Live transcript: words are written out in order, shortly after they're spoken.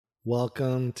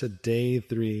Welcome to day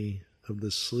 3 of the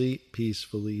Sleep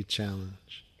Peacefully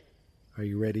Challenge. Are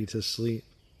you ready to sleep?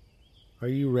 Are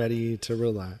you ready to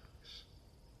relax?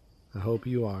 I hope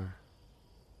you are.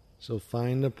 So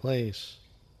find a place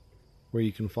where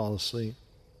you can fall asleep.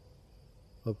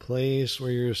 A place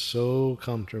where you're so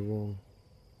comfortable,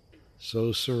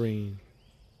 so serene,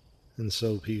 and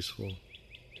so peaceful.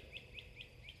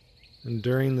 And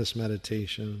during this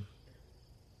meditation,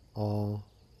 all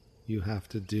you have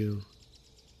to do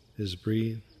is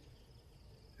breathe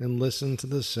and listen to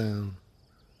the sound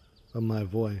of my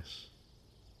voice.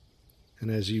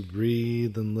 And as you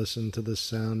breathe and listen to the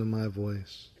sound of my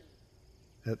voice,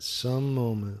 at some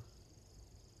moment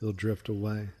you'll drift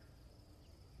away.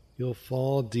 You'll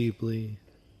fall deeply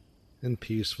and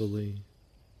peacefully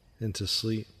into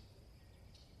sleep.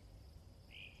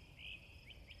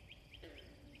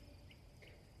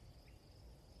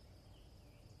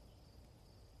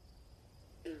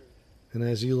 And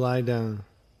as you lie down,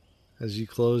 as you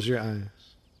close your eyes,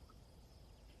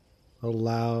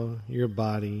 allow your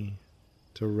body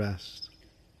to rest.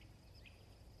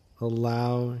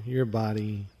 Allow your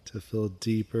body to feel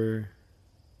deeper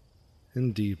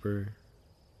and deeper,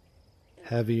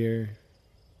 heavier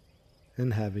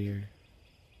and heavier.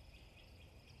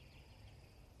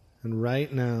 And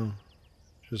right now,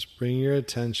 just bring your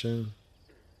attention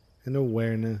and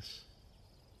awareness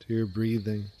to your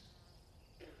breathing.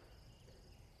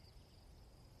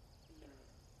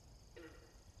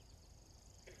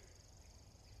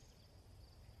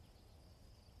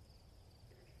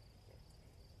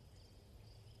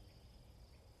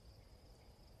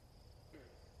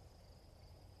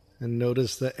 And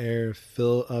notice the air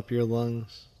fill up your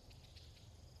lungs.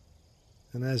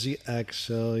 And as you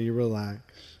exhale, you relax,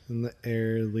 and the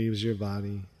air leaves your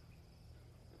body.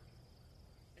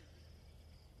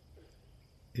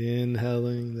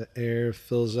 Inhaling, the air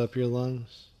fills up your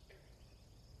lungs.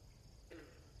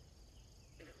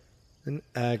 And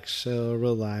exhale,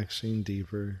 relaxing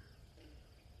deeper.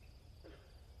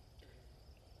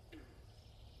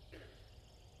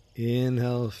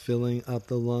 Inhale, filling up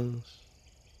the lungs.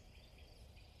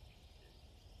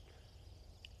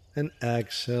 And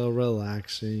exhale,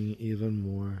 relaxing even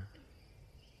more.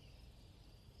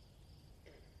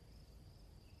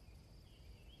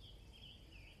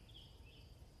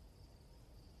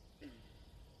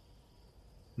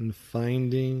 And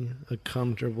finding a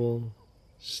comfortable,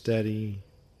 steady,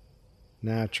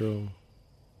 natural,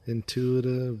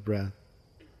 intuitive breath.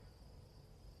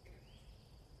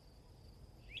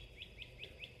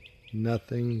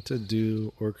 Nothing to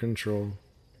do or control.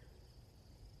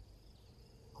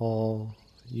 All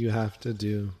you have to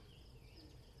do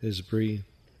is breathe.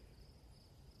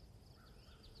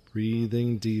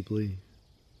 Breathing deeply,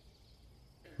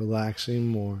 relaxing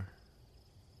more,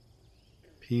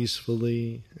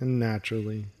 peacefully and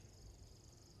naturally.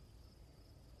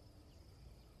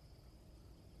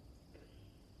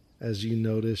 As you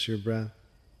notice your breath,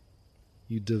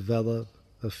 you develop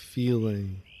a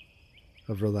feeling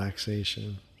of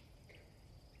relaxation.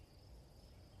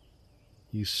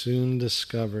 You soon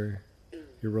discover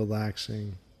you're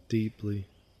relaxing deeply,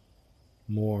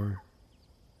 more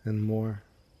and more.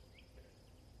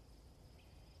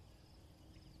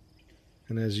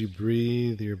 And as you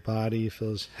breathe, your body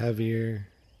feels heavier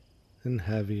and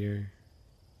heavier,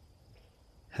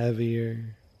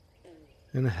 heavier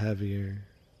and heavier.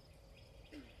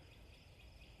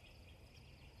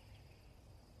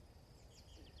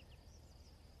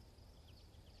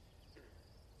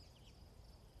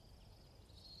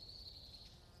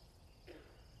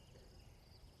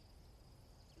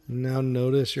 Now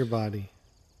notice your body.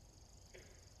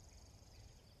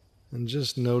 And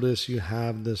just notice you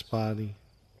have this body.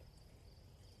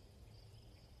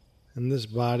 And this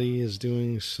body is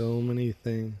doing so many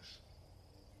things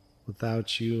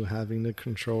without you having to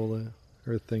control it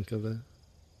or think of it.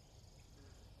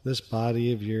 This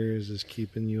body of yours is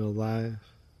keeping you alive,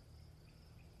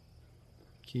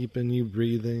 keeping you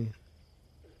breathing.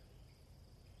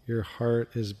 Your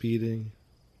heart is beating.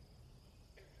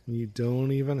 You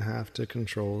don't even have to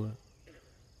control it.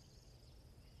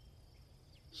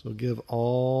 So give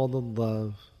all the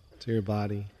love to your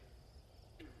body,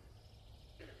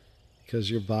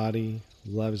 because your body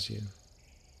loves you.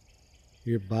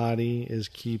 Your body is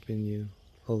keeping you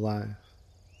alive.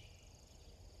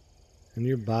 And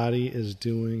your body is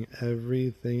doing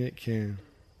everything it can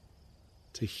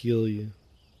to heal you.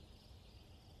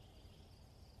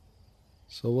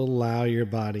 So allow your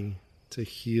body to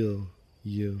heal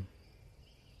you.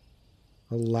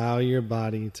 Allow your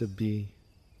body to be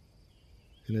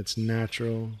in its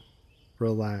natural,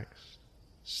 relaxed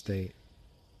state.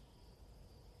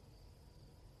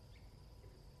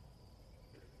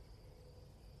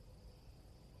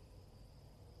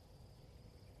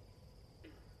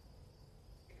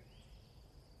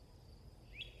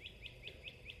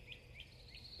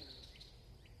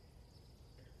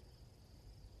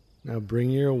 Now bring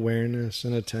your awareness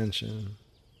and attention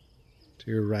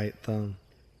to your right thumb.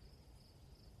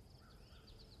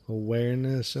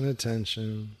 Awareness and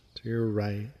attention to your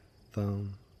right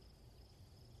thumb.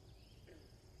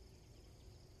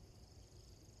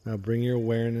 Now bring your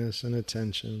awareness and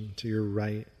attention to your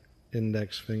right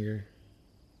index finger,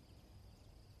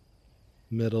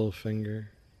 middle finger,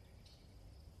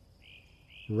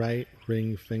 right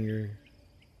ring finger,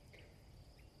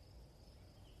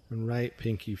 and right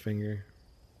pinky finger.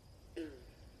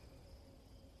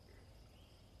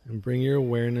 And bring your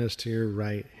awareness to your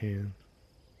right hand.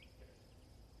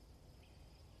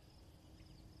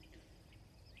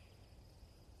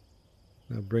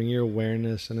 Now bring your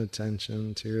awareness and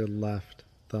attention to your left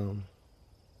thumb.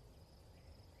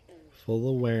 Full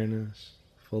awareness,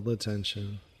 full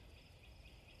attention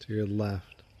to your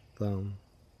left thumb.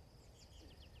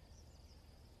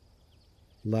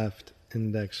 Left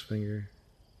index finger.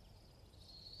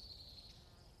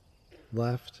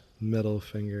 Left middle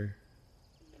finger.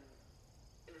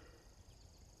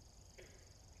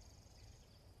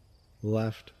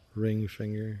 Left ring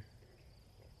finger.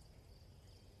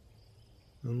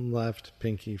 And left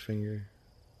pinky finger.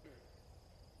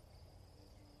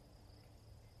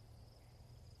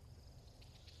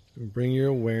 And bring your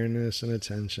awareness and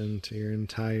attention to your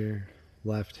entire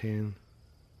left hand.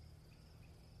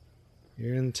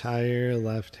 Your entire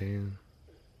left hand.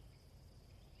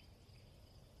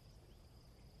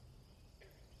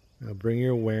 Now bring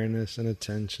your awareness and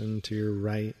attention to your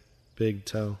right big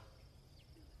toe.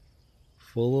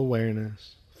 Full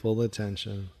awareness, full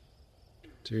attention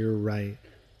to your right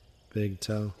big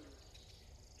toe.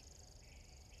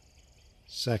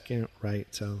 Second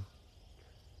right toe.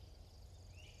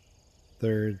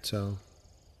 Third toe.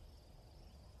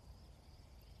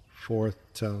 Fourth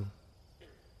toe.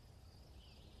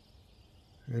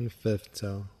 And fifth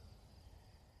toe.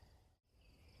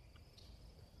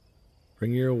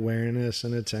 Bring your awareness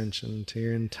and attention to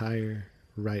your entire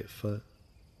right foot.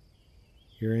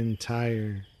 Your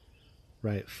entire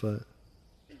right foot.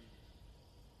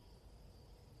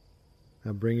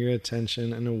 Now bring your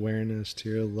attention and awareness to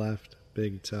your left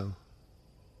big toe.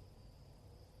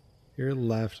 Your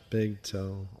left big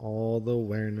toe, all the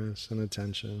awareness and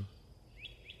attention.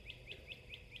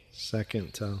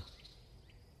 Second toe.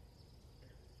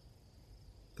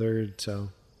 Third toe.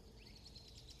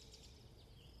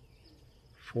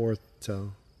 Fourth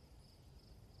toe.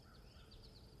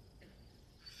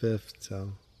 Fifth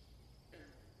toe.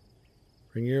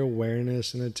 Bring your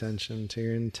awareness and attention to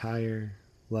your entire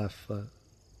left foot.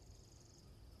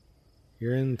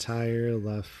 Your entire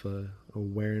left foot,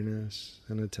 awareness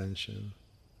and attention.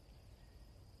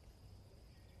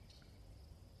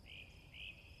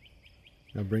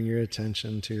 Now bring your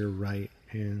attention to your right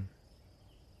hand,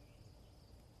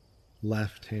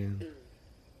 left hand,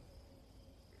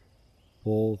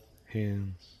 both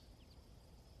hands.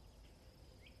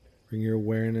 Bring your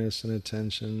awareness and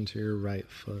attention to your right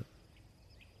foot,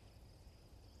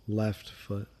 left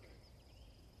foot,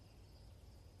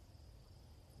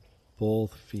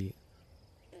 both feet.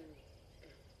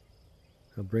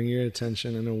 Now bring your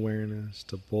attention and awareness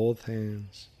to both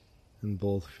hands and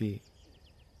both feet.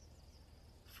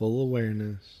 Full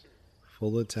awareness,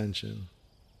 full attention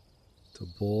to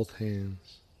both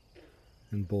hands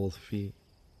and both feet.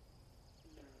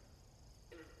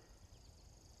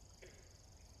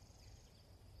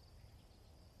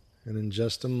 And in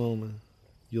just a moment,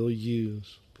 you'll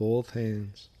use both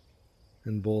hands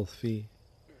and both feet.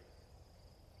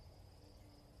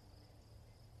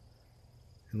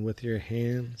 And with your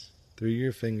hands through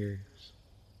your fingers,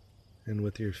 and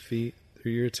with your feet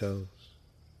through your toes,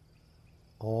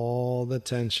 all the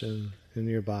tension in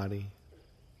your body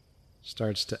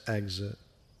starts to exit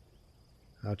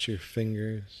out your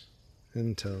fingers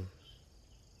and toes.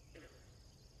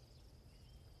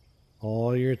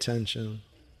 All your tension,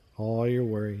 all your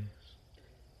worries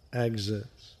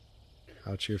exits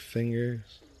out your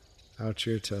fingers, out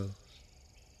your toes,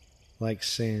 like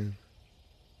sand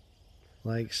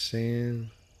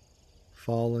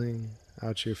falling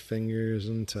out your fingers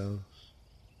and toes.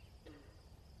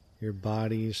 Your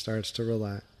body starts to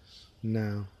relax.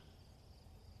 Now,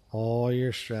 all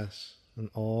your stress and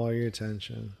all your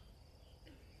tension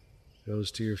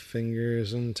goes to your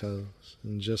fingers and toes,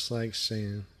 and just like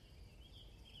sand,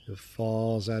 it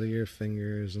falls out of your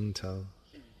fingers and toes.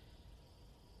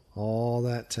 All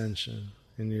that tension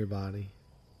in your body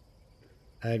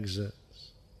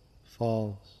exits,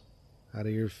 falls out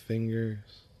of your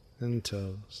fingers and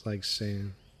toes like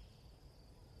sand.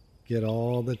 Get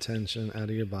all the tension out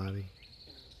of your body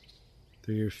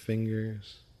through your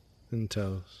fingers and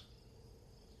toes.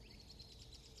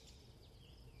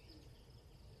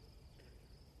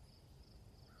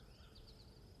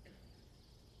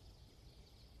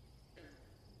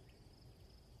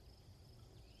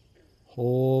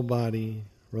 Whole body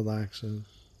relaxes.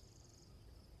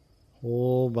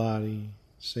 Whole body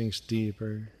sinks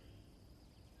deeper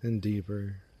and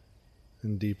deeper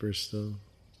and deeper still.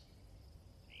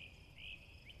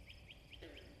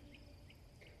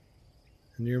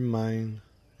 And your mind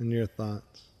and your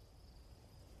thoughts,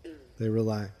 they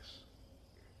relax.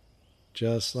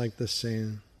 Just like the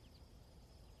sand,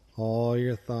 all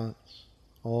your thoughts,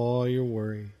 all your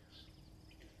worries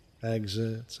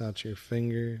exits out your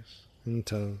fingers and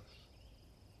toes,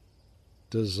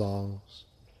 dissolves,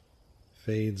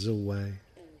 fades away,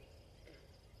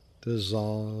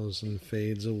 dissolves and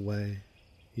fades away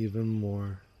even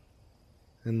more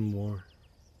and more.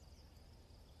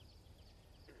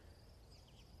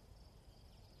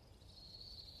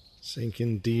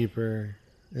 Sinking deeper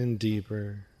and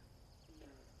deeper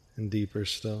and deeper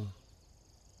still.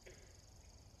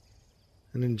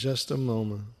 And in just a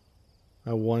moment,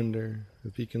 I wonder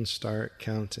if you can start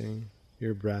counting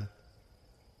your breath,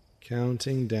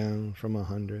 counting down from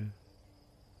 100.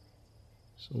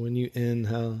 So when you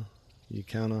inhale, you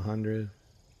count 100,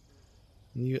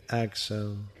 and you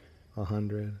exhale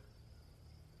 100.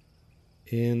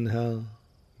 Inhale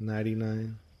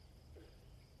 99,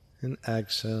 and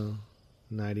exhale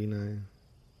 99.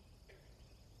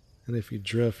 And if you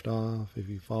drift off, if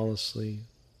you fall asleep,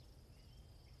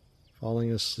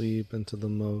 falling asleep into the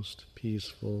most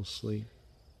peaceful sleep.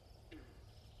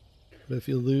 But if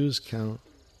you lose count,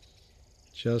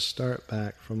 just start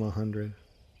back from 100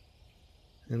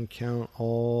 and count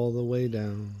all the way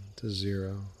down to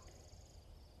 0.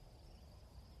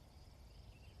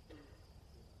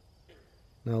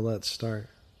 Now let's start.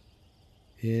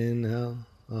 Inhale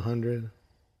 100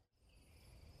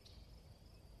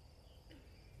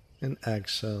 and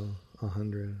exhale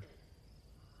 100.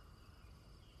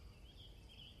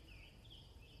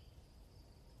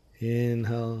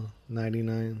 Inhale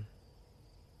 99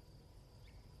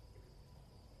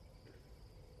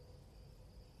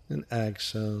 and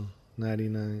exhale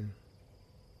 99.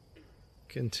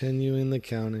 Continuing the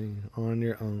counting on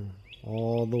your own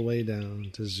all the way down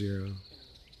to 0.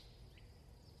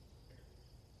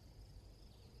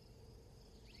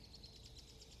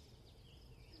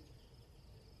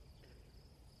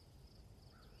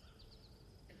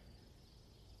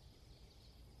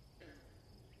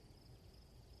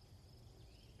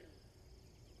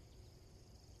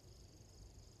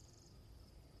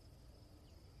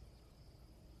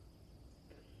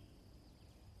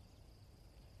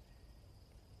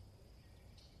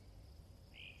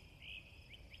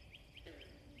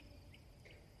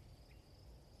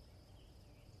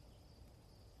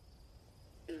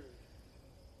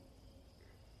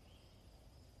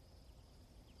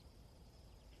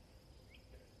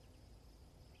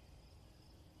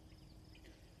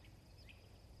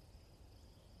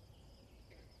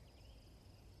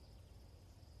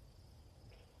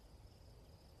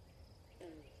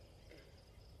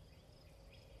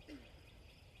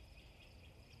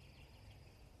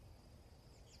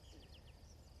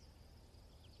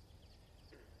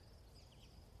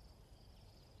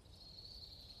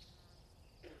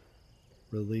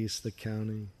 Release the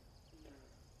counting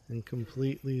and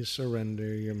completely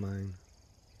surrender your mind.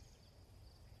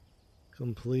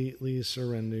 Completely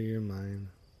surrender your mind,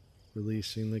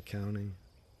 releasing the counting.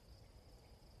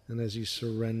 And as you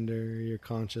surrender your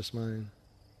conscious mind,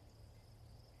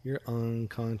 your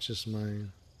unconscious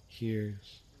mind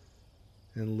hears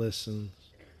and listens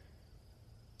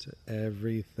to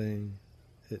everything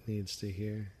it needs to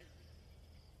hear.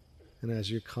 And as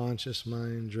your conscious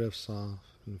mind drifts off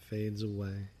and fades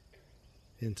away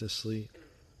into sleep,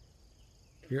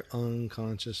 your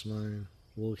unconscious mind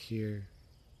will hear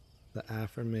the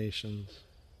affirmations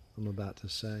I'm about to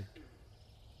say.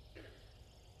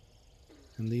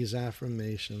 And these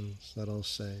affirmations that I'll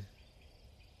say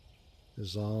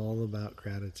is all about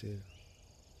gratitude,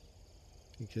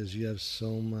 because you have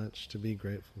so much to be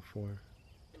grateful for.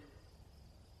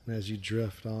 And as you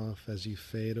drift off, as you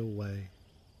fade away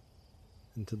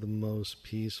into the most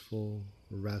peaceful,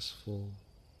 restful,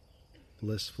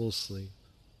 blissful sleep,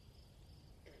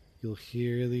 you'll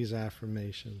hear these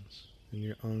affirmations in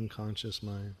your unconscious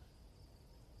mind.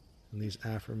 And these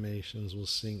affirmations will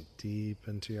sink deep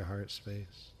into your heart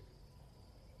space,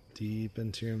 deep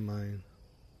into your mind,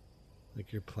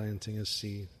 like you're planting a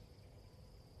seed.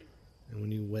 And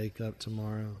when you wake up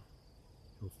tomorrow,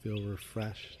 you'll feel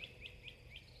refreshed,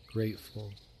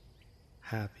 grateful,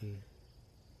 happy,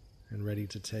 and ready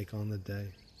to take on the day.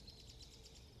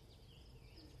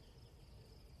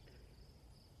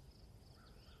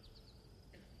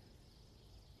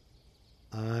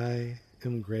 I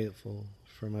am grateful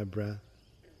for my breath.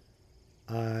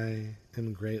 I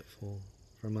am grateful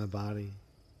for my body.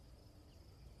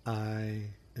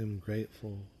 I am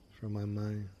grateful for my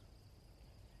mind.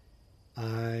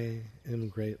 I am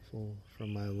grateful for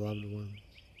my loved ones.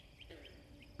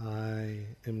 I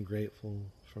am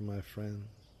grateful for my friends.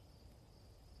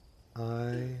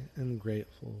 I am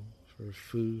grateful for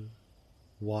food,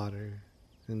 water,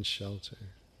 and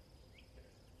shelter.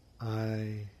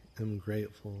 I am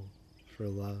grateful for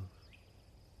love.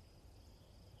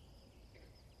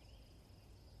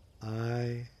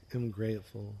 I am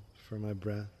grateful for my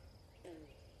breath.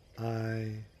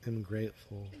 I am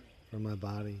grateful for my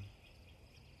body.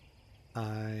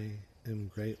 I am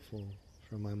grateful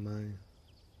for my mind.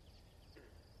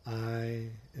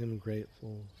 I am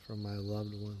grateful for my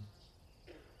loved ones.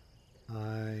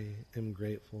 I am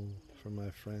grateful for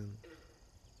my friends.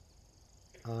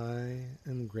 I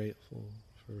am grateful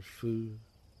for food,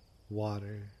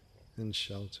 water, and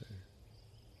shelter.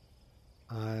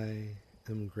 I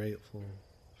am grateful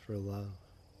for love.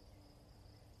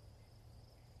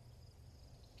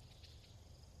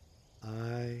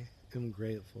 I am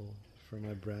grateful for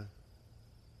my breath.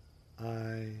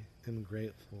 I am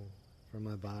grateful for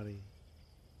my body.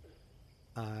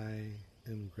 I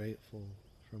am grateful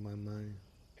for my mind.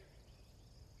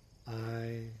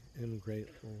 I am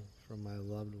grateful for my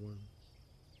loved ones.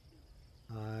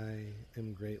 I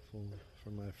am grateful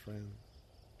for my friends.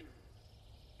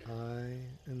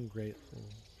 I am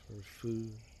grateful for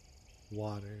food,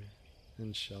 water,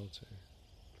 and shelter.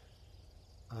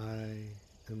 I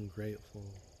am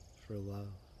grateful for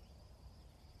love.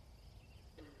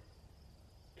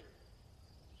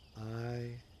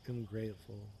 I am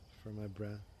grateful for my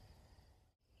breath.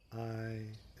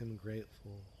 I am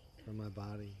grateful for my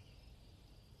body.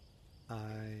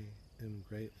 I am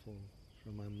grateful for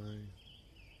my mind.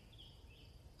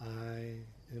 I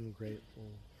am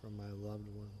grateful for my loved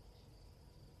ones.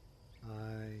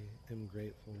 I am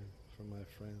grateful for my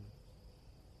friends.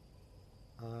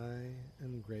 I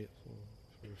am grateful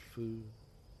for food,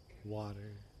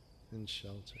 water, and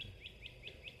shelter.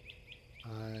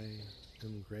 I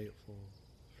am grateful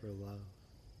for love.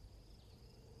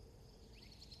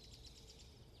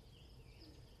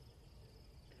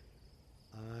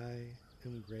 I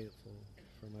am grateful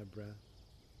for my breath.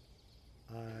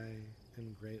 I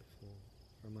am grateful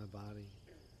for my body.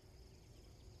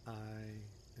 I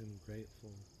am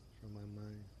grateful for my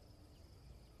mind.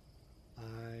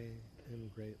 I am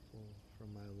grateful for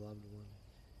my loved ones.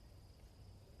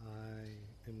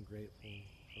 I am grateful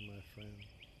for my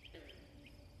friends.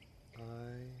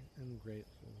 I am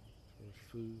grateful for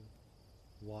food,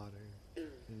 water,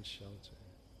 and shelter.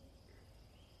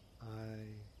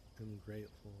 I am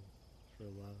grateful for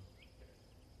love.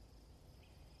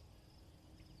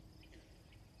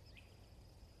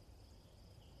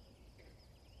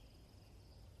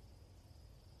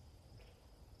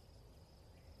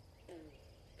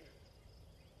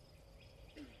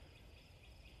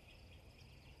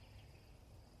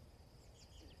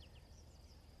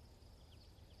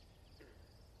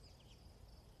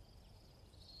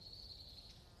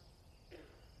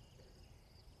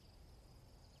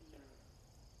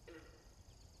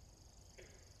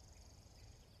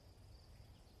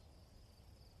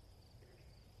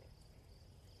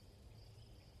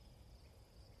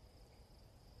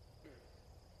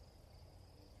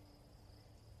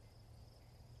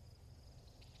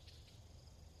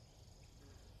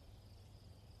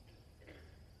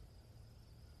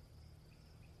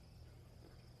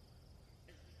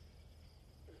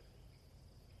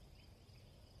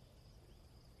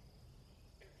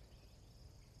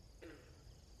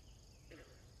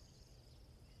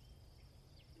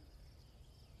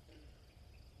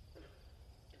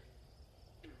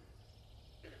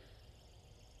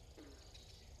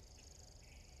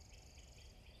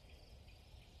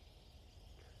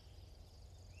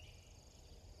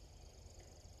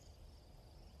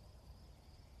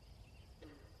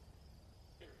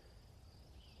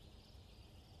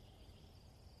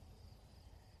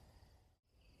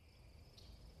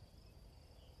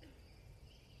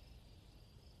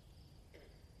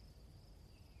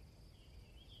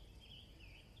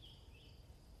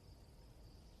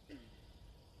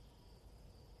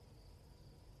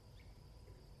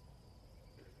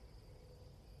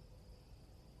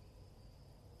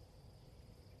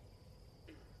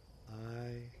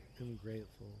 I am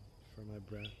grateful for my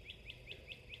breath.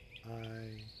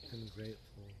 I am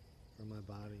grateful for my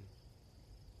body.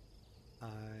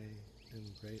 I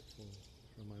am grateful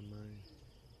for my mind.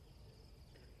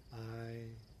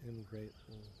 I am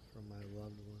grateful for my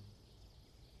loved ones.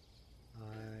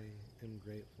 I am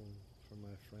grateful for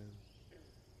my friends.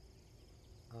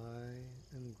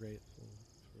 I am grateful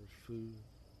for food,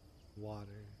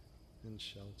 water, and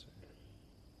shelter.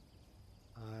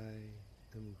 I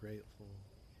am grateful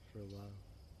for love.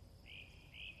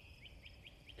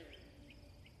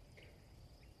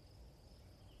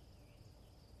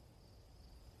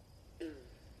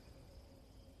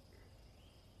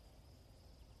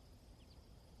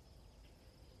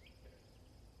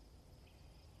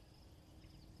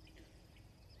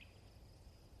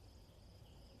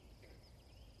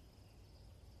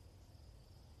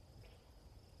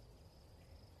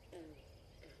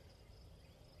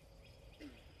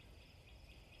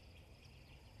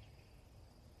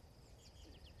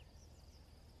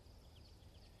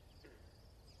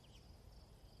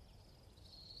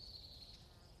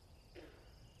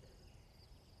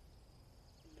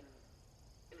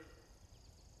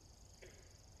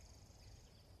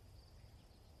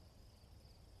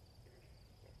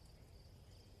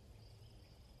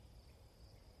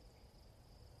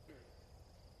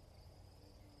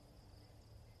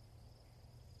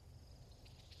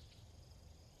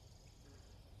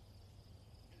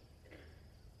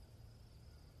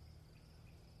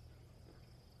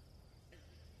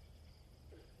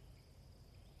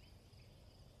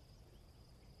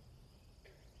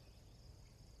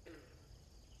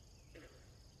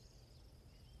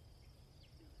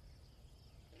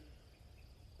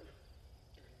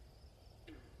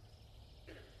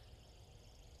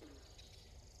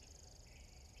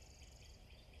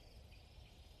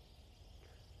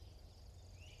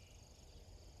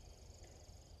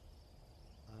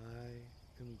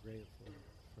 I am grateful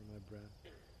for my breath.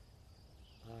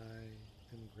 I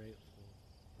am grateful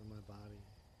for my body.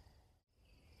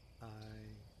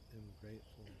 I am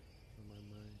grateful for my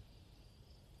mind.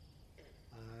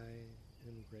 I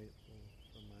am grateful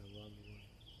for my loved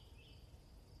ones.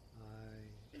 I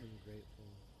am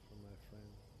grateful for my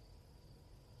friends.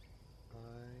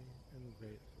 I am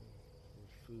grateful for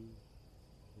food,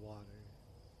 water,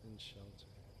 and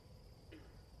shelter.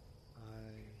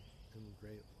 I am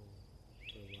grateful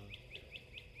for love.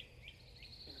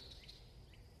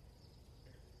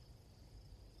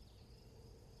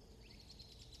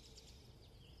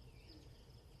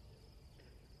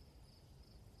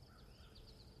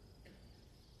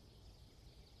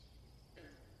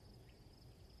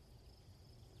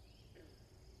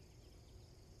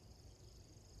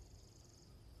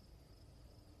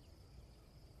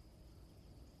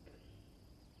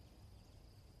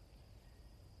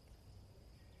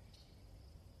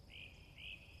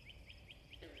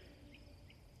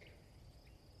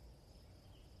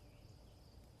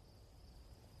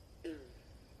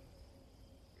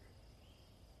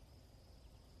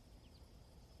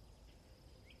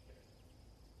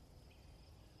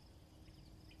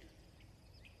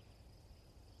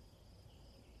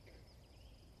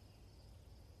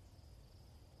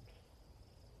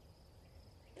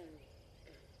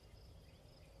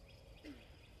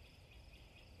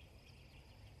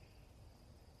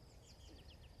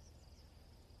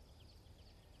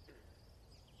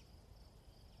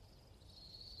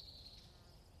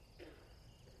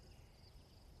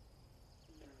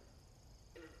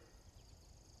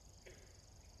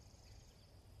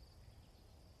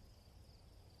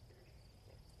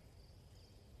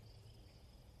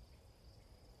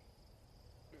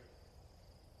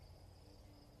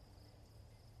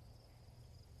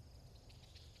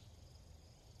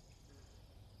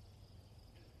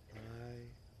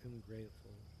 I am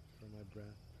grateful for my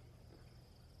breath.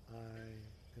 I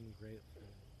am grateful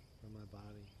for my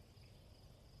body.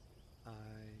 I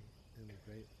am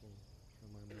grateful for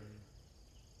my mind.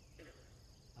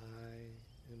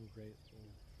 I am grateful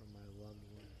for my loved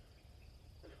ones.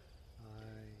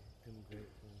 I am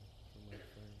grateful for my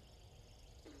friends.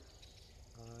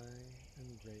 I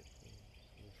am grateful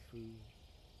for food,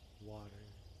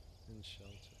 water, and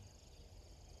shelter.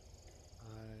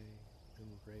 I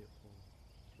am grateful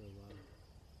for love.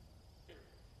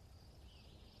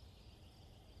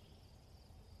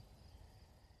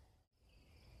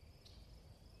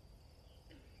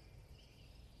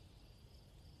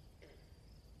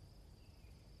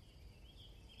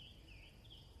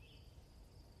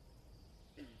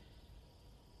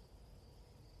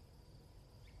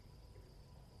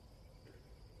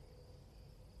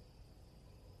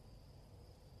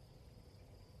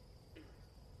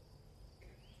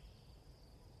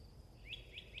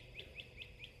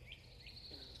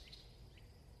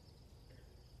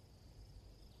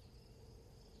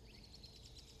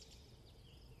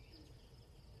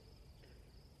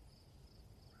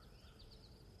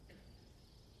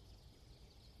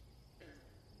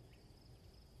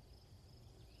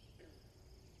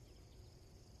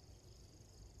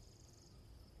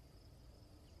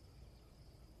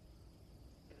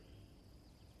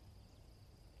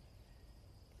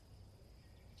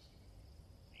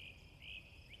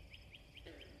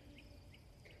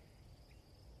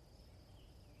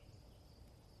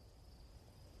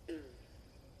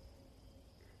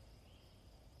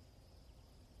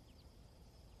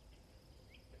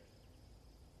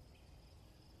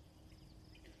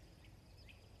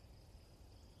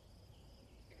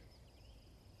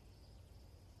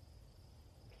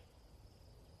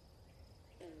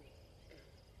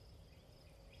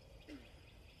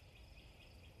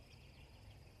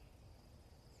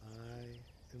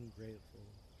 grateful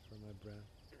for my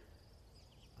breath.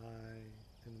 I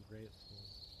am grateful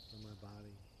for my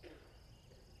body.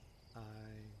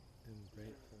 I am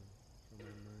grateful for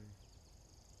my mind.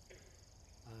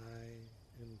 I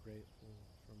am grateful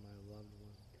for my loved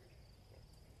ones.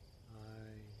 I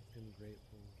am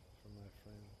grateful for my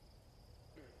friends.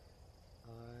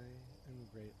 I am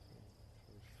grateful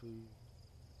for food,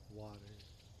 water,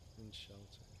 and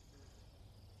shelter.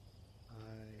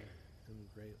 I am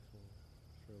grateful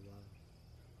for love.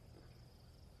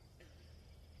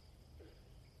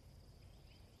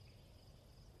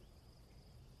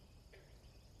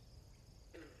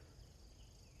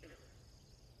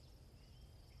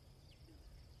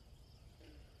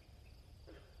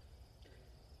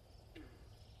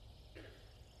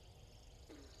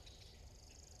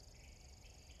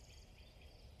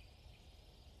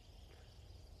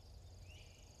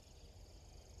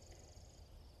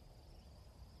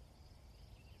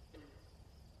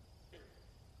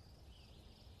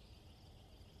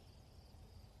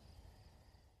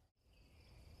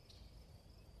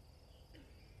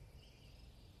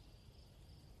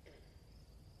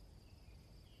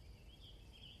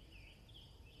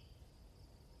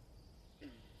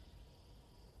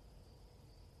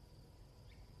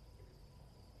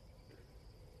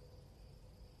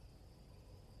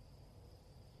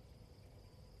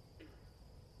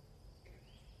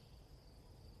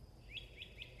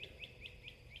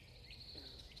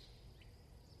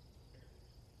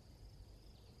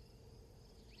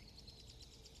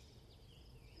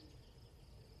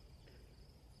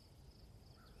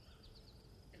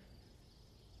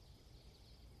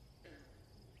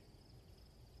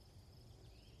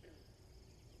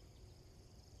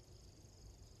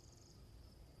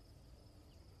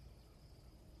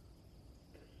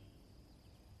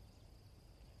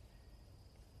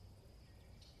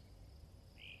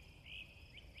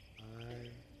 I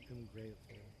am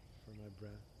grateful for my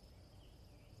breath.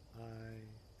 I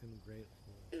am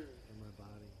grateful for my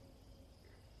body.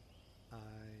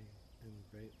 I am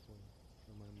grateful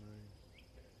for my mind.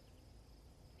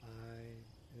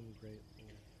 I am grateful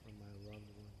for my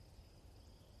loved ones.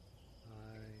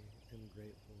 I am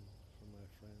grateful for my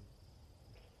friends.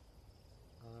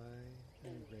 I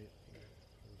am grateful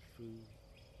for food,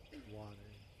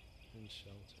 water, and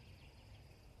shelter.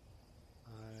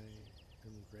 I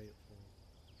am grateful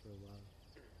for love.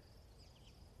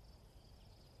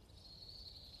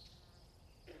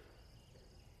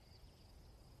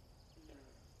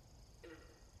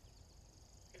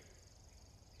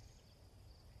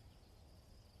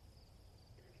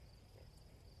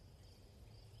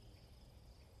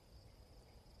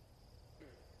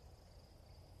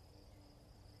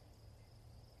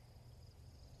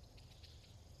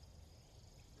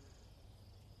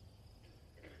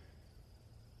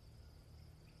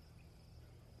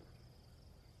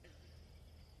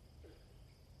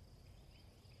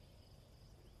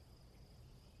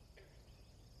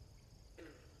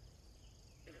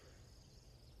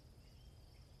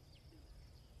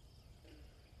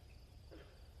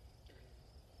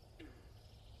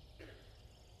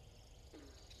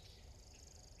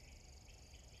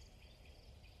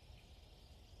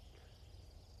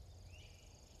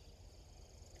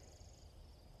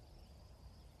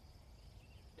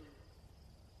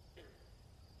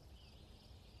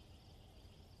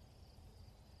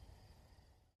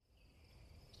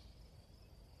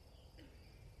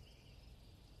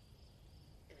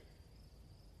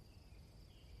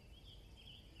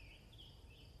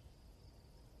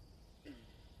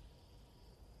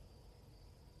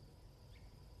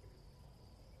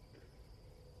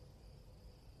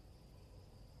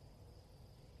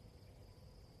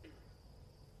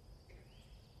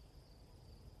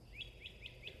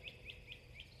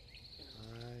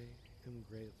 I am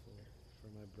grateful for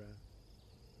my breath.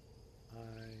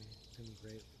 I am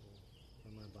grateful for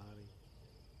my body.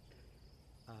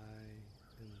 I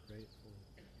am grateful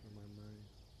for my mind.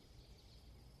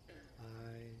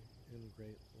 I am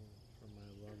grateful for my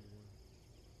loved ones.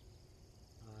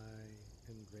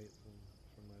 I am grateful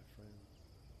for my friends.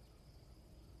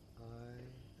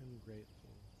 I am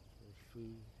grateful for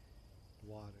food,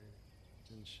 water,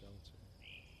 and shelter.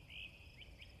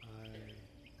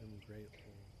 I am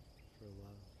grateful for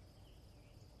love.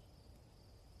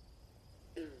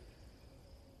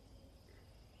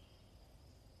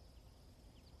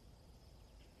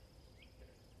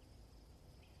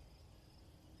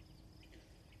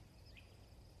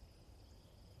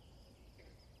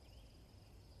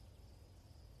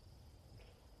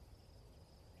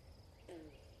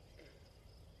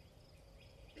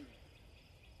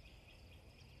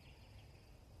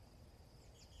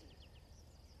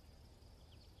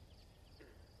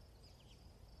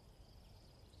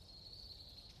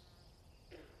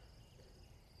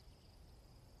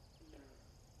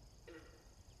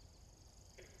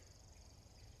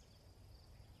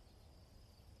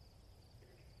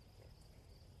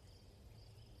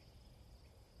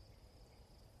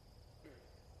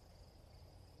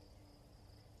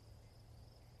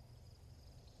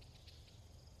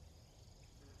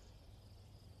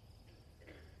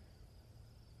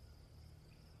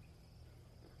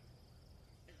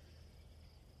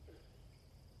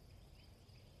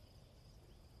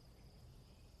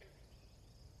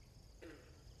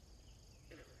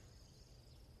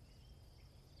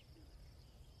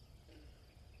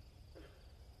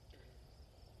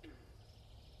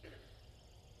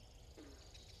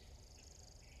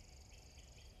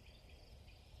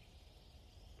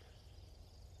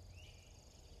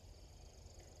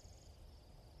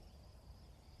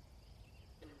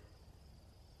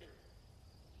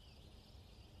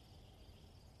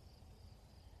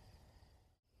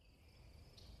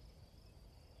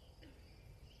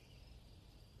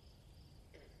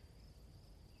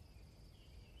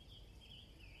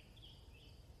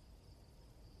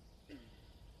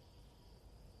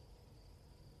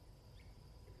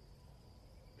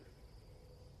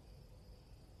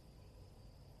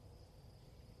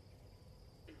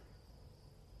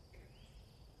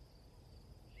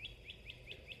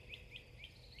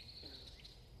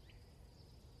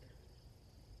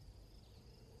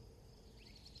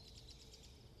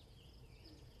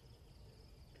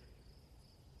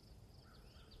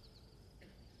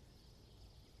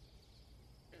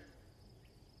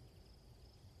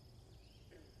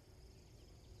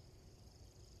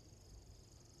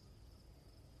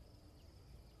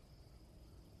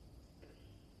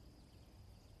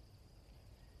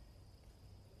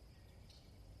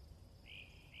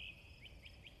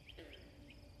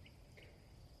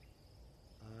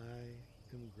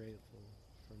 grateful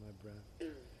for my breath.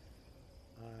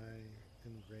 I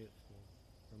am grateful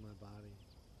for my body.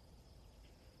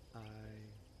 I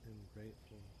am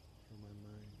grateful for my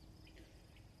mind.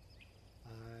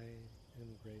 I am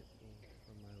grateful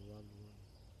for my loved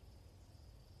ones.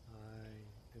 I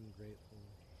am grateful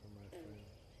for my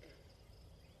friends.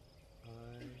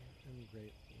 I am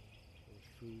grateful for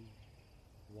food,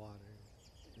 water,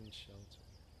 and shelter.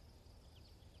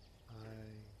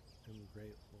 I am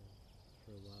grateful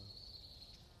for love.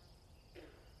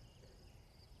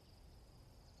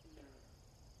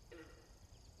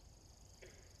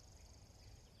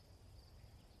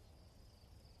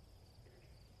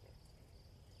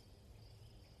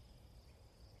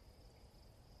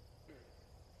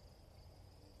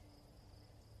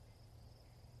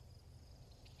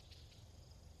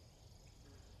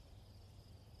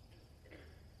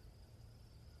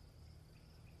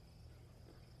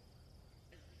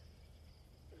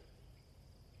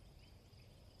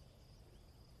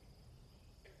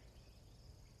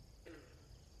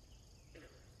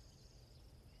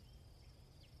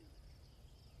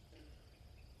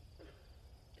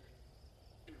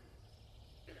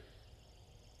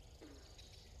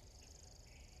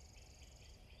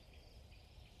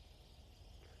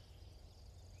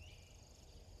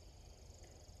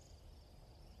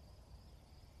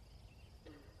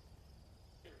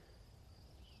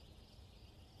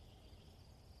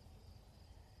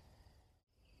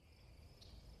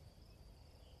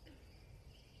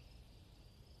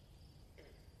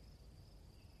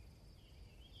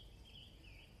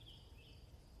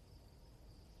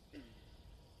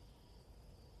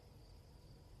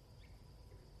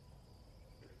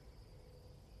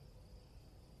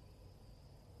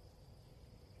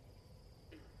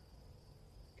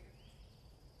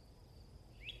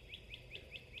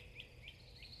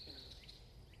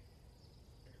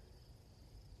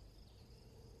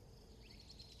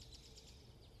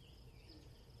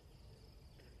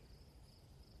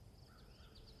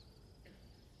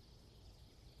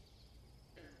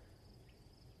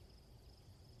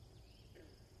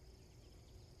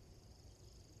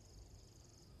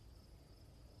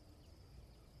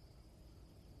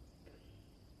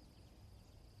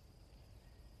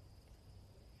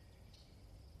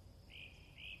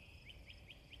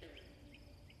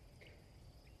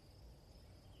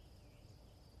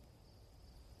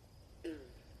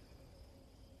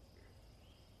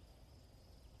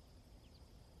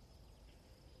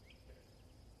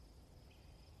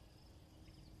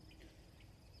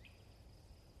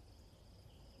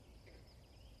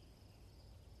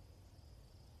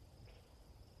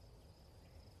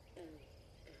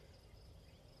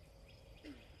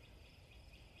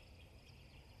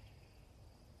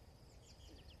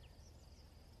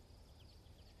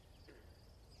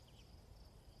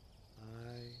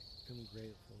 I am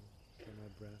grateful for my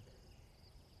breath.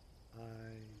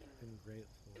 I am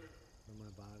grateful for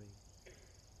my body.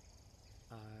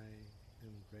 I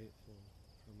am grateful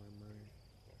for my mind.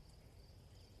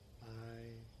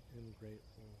 I am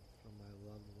grateful for my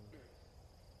loved ones.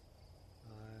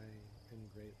 I am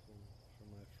grateful for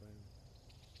my friends.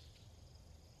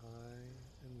 I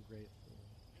am grateful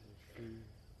for food,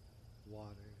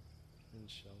 water, and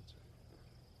shelter.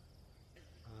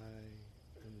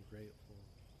 I am grateful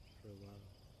for love.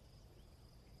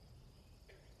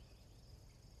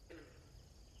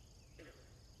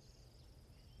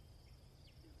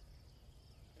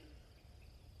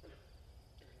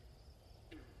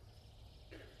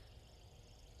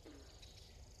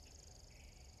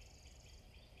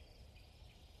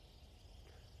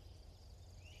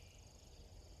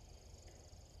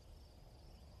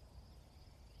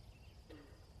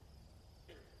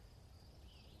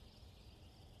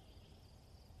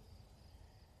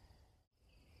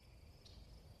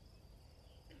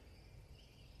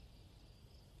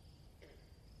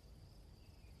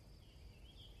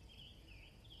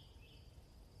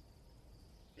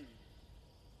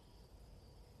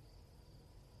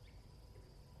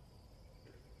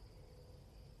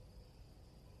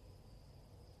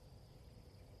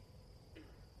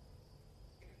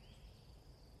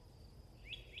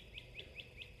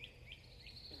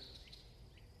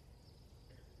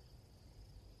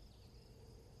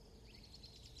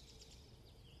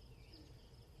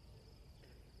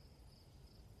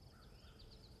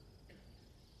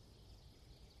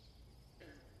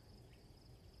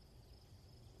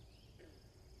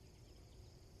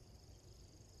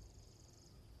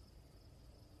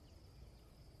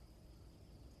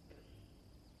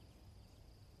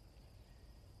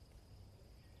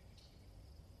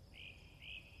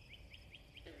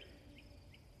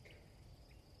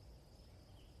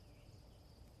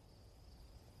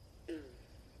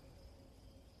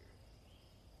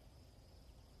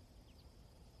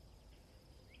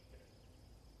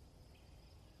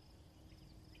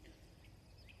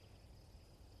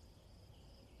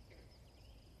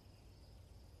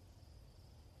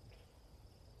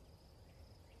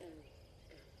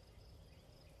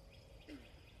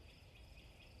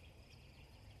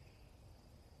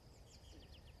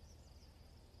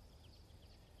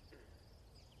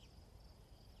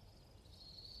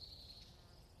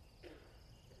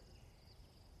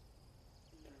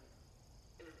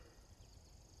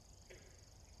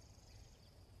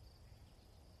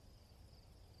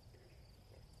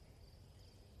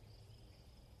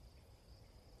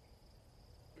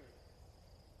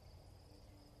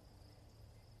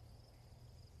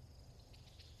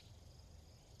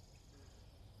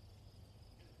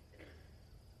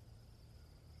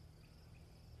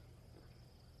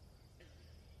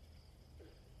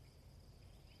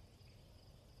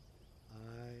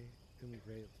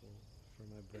 grateful for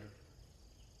my breath.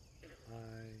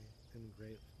 I am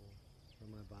grateful for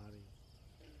my body.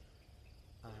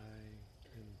 I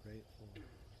am grateful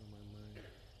for my mind.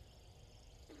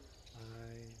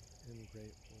 I am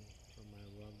grateful for my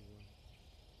loved one.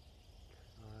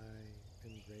 I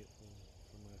am grateful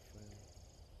for my friends.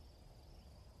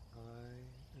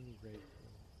 I am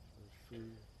grateful for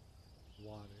food,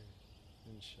 water,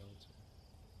 and shelter.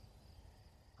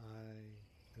 I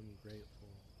am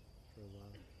grateful for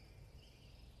love.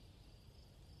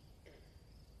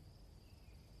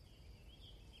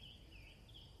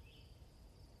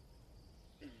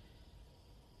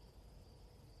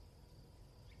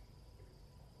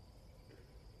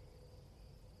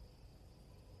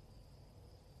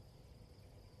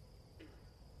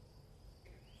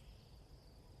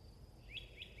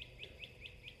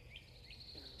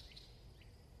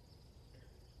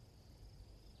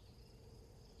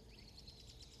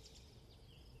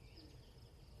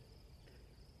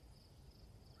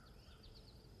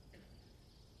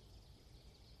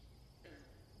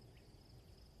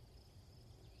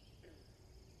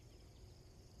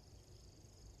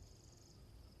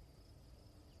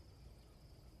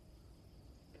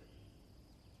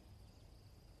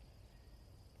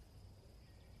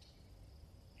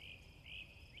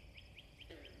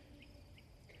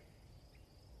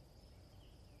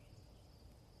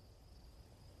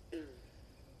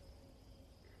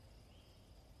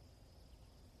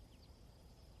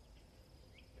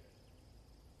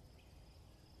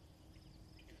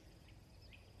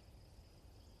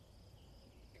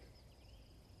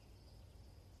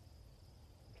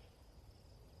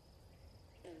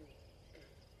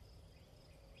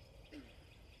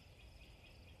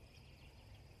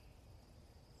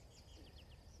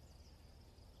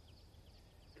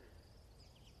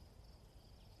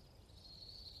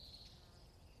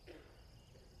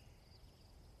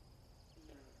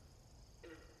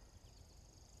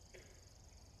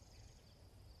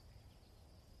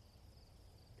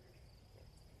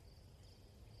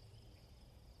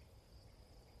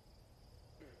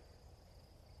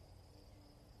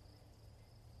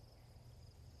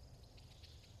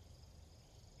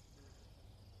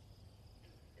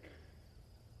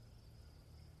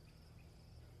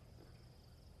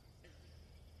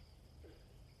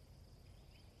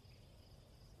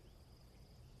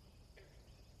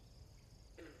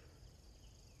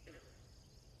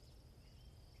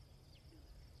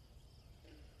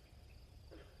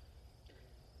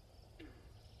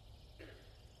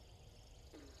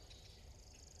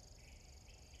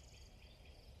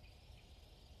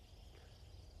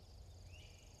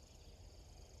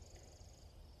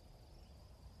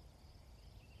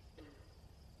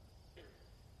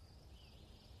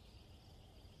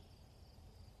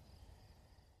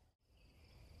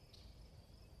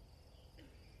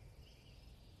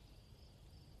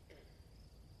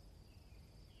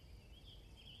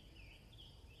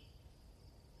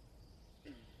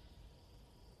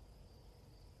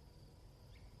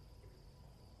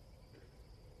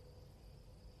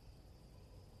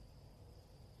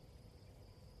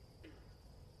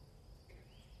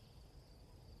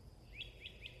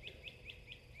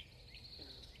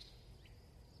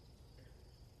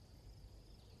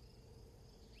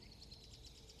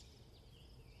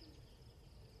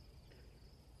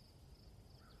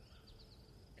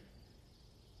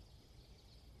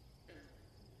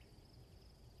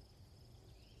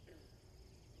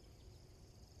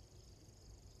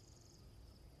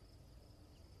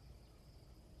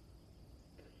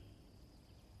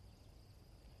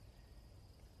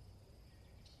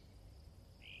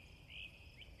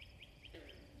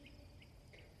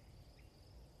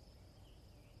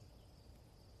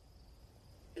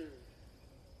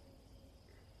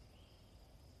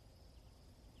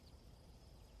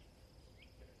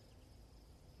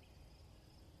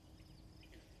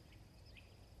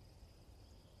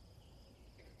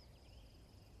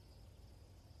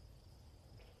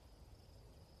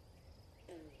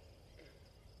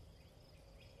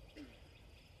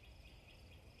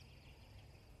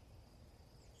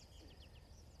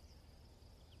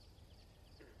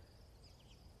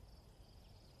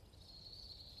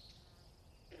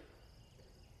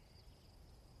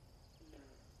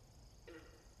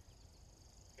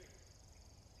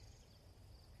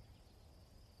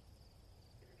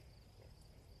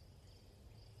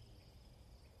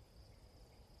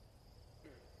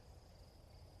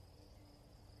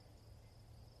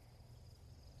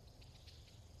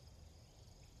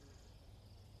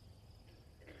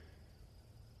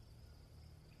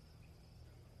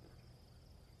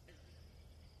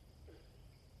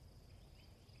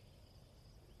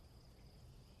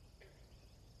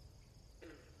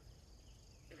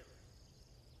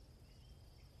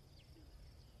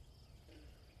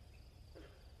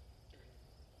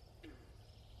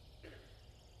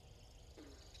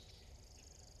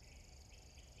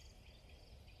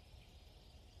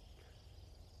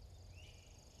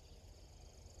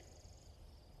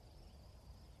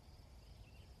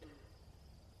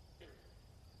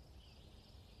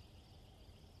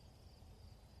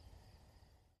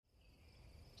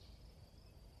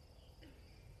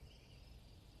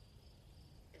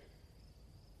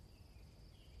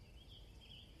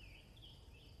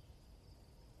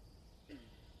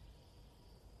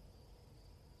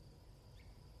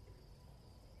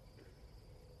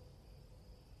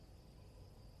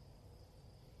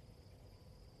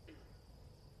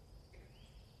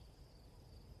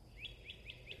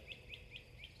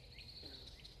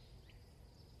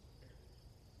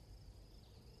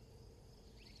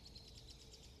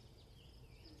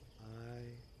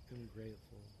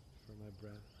 grateful for my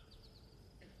breath.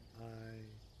 I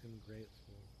am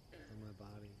grateful for my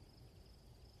body.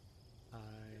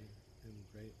 I am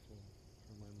grateful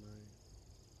for my mind.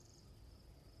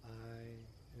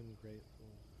 I am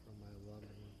grateful for my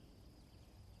loved ones.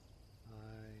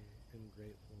 I am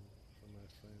grateful for my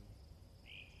friends.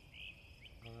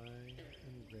 I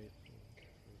am grateful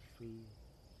for food,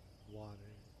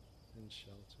 water, and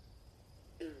shelter.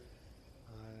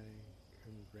 I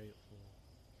am grateful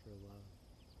for love.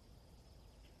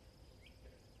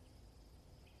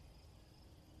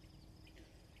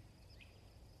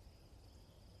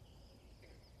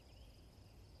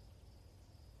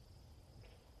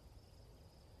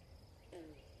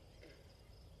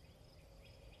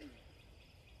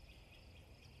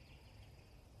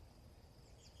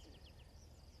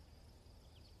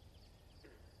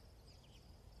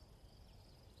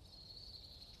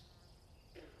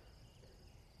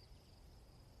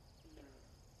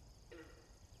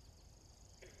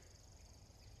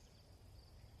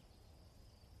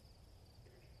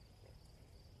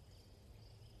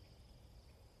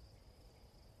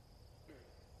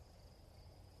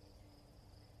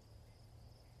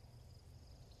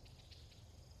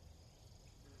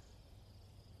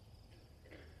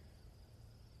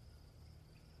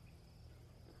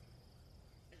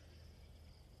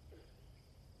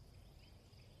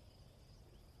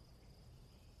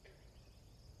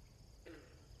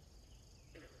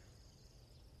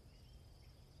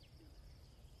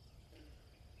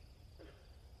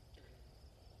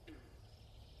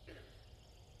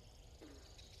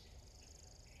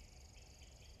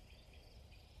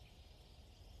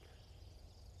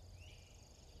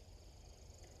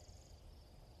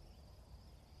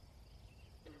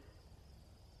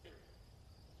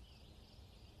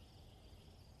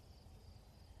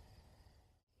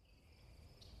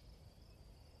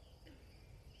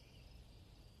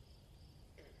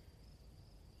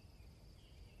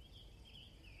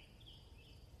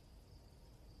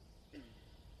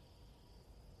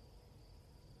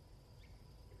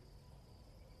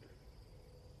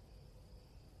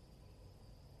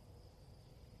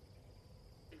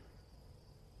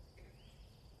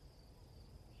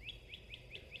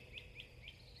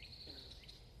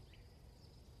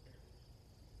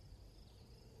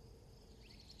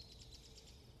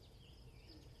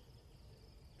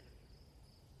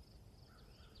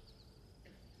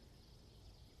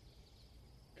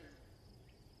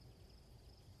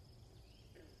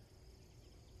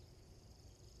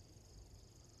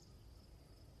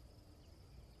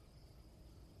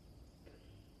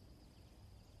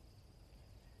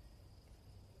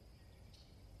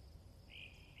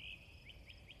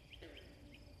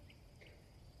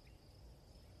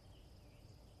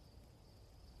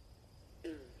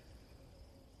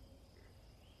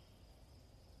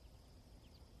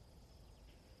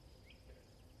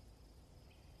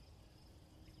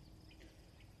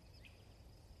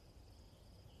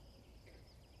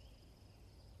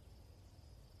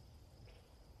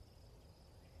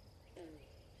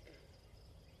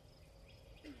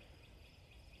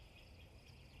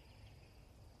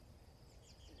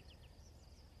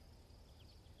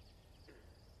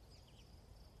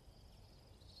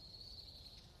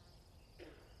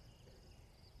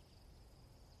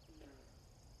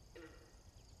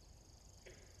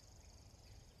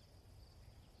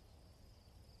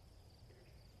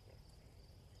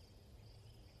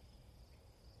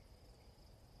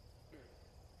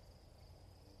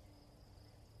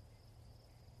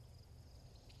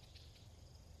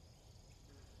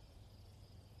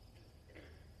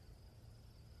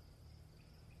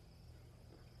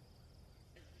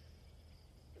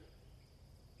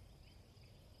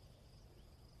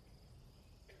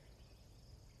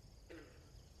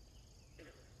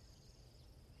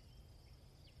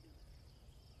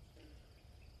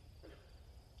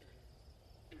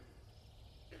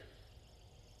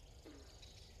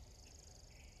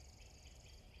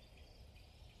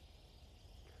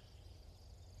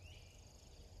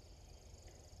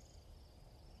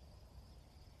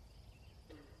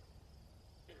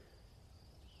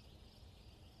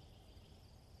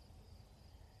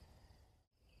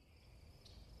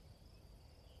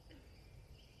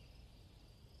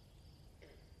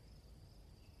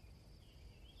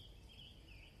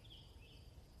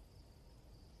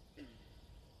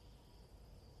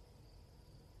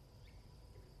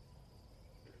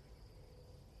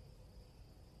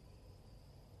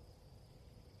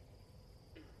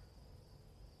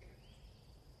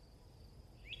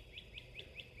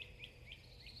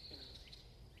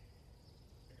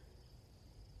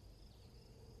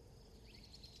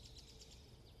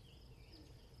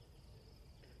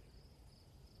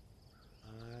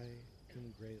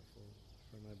 grateful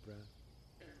for my breath.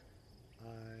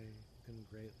 I am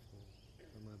grateful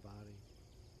for my body.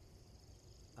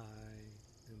 I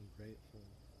am grateful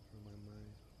for my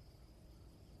mind.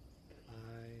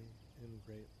 I am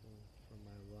grateful for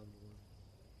my loved one.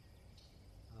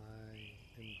 I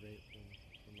am grateful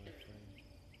for my friend.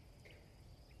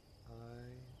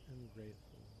 I am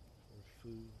grateful for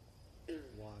food,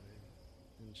 water,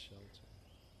 and shelter.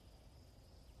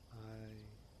 I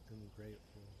am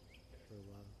grateful for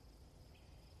love.